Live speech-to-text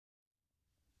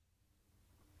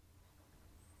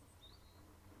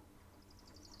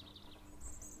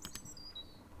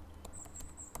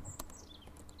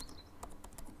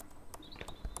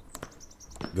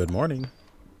Good morning.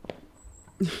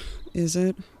 Is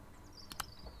it?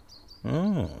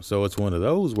 Oh, so it's one of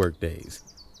those work days.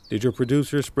 Did your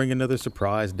producer spring another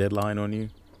surprise deadline on you?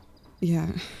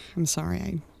 Yeah, I'm sorry.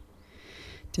 I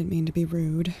didn't mean to be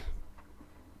rude.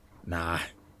 Nah,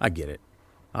 I get it.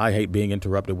 I hate being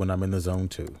interrupted when I'm in the zone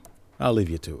too. I'll leave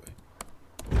you to it.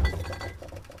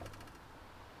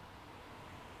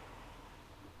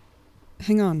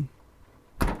 Hang on.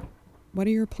 What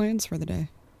are your plans for the day?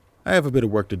 I have a bit of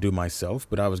work to do myself,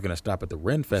 but I was going to stop at the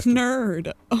Ren Festival.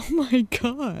 Nerd! Oh my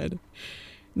god.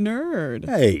 Nerd!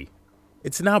 Hey,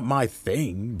 it's not my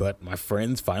thing, but my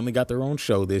friends finally got their own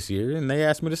show this year, and they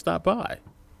asked me to stop by.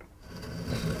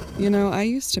 You know, I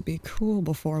used to be cool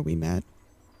before we met.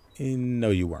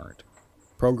 No, you weren't.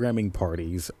 Programming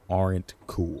parties aren't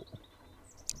cool.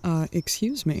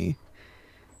 Excuse me.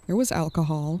 There was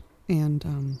alcohol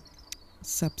and,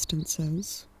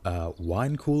 substances.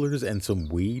 Wine coolers and some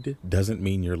weed doesn't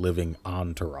mean you're living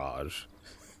Entourage.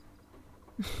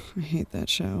 I hate that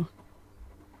show.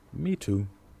 Me too.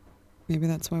 Maybe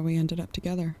that's why we ended up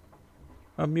together.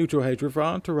 A mutual hatred for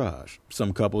Entourage.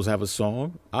 Some couples have a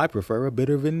song. I prefer a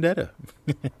bitter vendetta.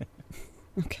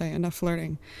 Okay, enough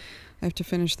flirting. I have to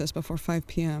finish this before 5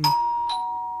 p.m.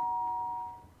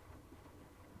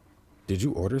 Did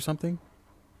you order something?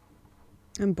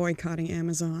 I'm boycotting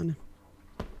Amazon.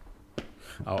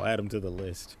 I'll add them to the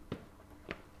list.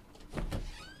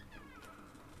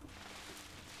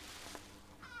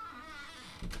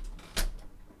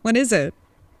 What is it?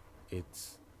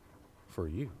 It's for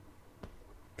you.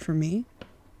 For me?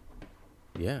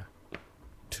 Yeah.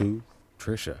 To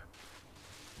Trisha.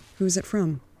 Who's it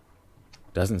from?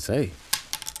 Doesn't say.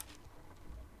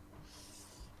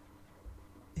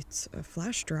 It's a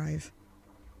flash drive.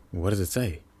 What does it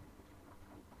say?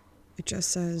 It just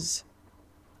says...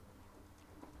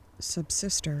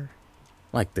 Subsister.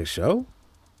 Like the show?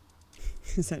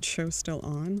 Is that show still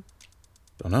on?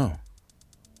 Don't know.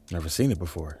 Never seen it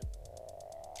before.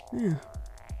 Yeah.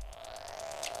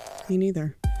 Me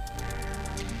neither.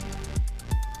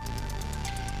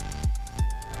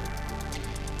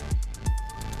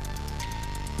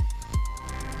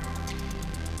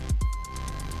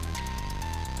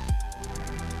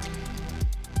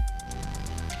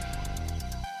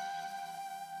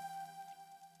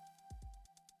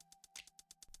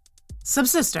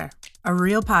 Subsister, a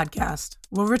real podcast,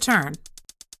 will return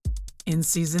in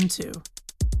Season 2.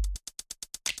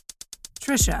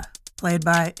 Trisha, played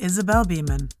by Isabel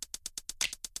Beeman.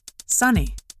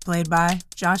 Sunny, played by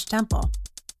Josh Temple.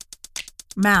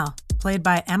 Mal, played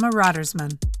by Emma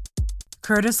Roddersman.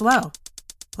 Curtis Lowe,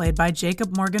 played by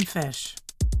Jacob Morgan Fish.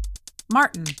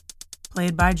 Martin,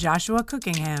 played by Joshua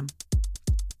Cookingham.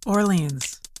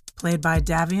 Orleans, played by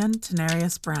Davian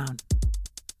Tenarius Brown.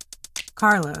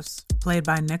 Carlos, played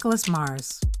by Nicholas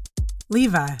Mars.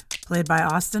 Levi, played by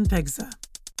Austin Pigza.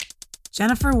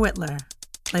 Jennifer Whitler,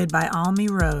 played by Almi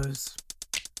Rose.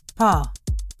 Paul,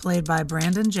 played by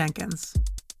Brandon Jenkins.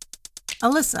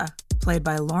 Alyssa, played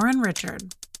by Lauren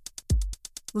Richard.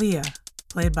 Leah,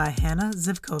 played by Hannah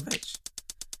Zivkovich.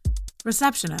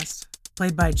 Receptionist,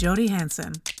 played by Jody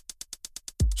Hansen.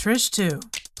 Trish 2,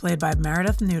 played by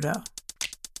Meredith Nudo.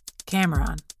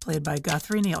 Cameron, played by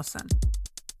Guthrie Nielsen.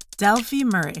 Delphi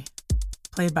Murray,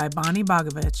 played by Bonnie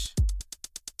Bogovich.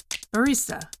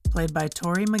 Barista, played by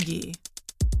Tori McGee.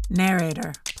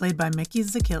 Narrator, played by Mickey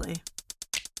Zakili.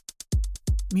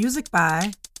 Music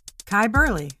by Kai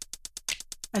Burley.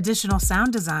 Additional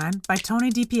sound design by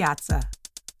Tony DiPiazza.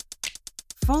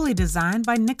 Foley design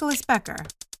by Nicholas Becker.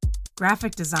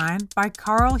 Graphic design by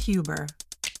Carl Huber.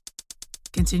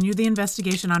 Continue the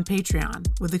investigation on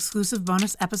Patreon with exclusive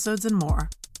bonus episodes and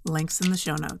more. Links in the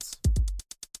show notes.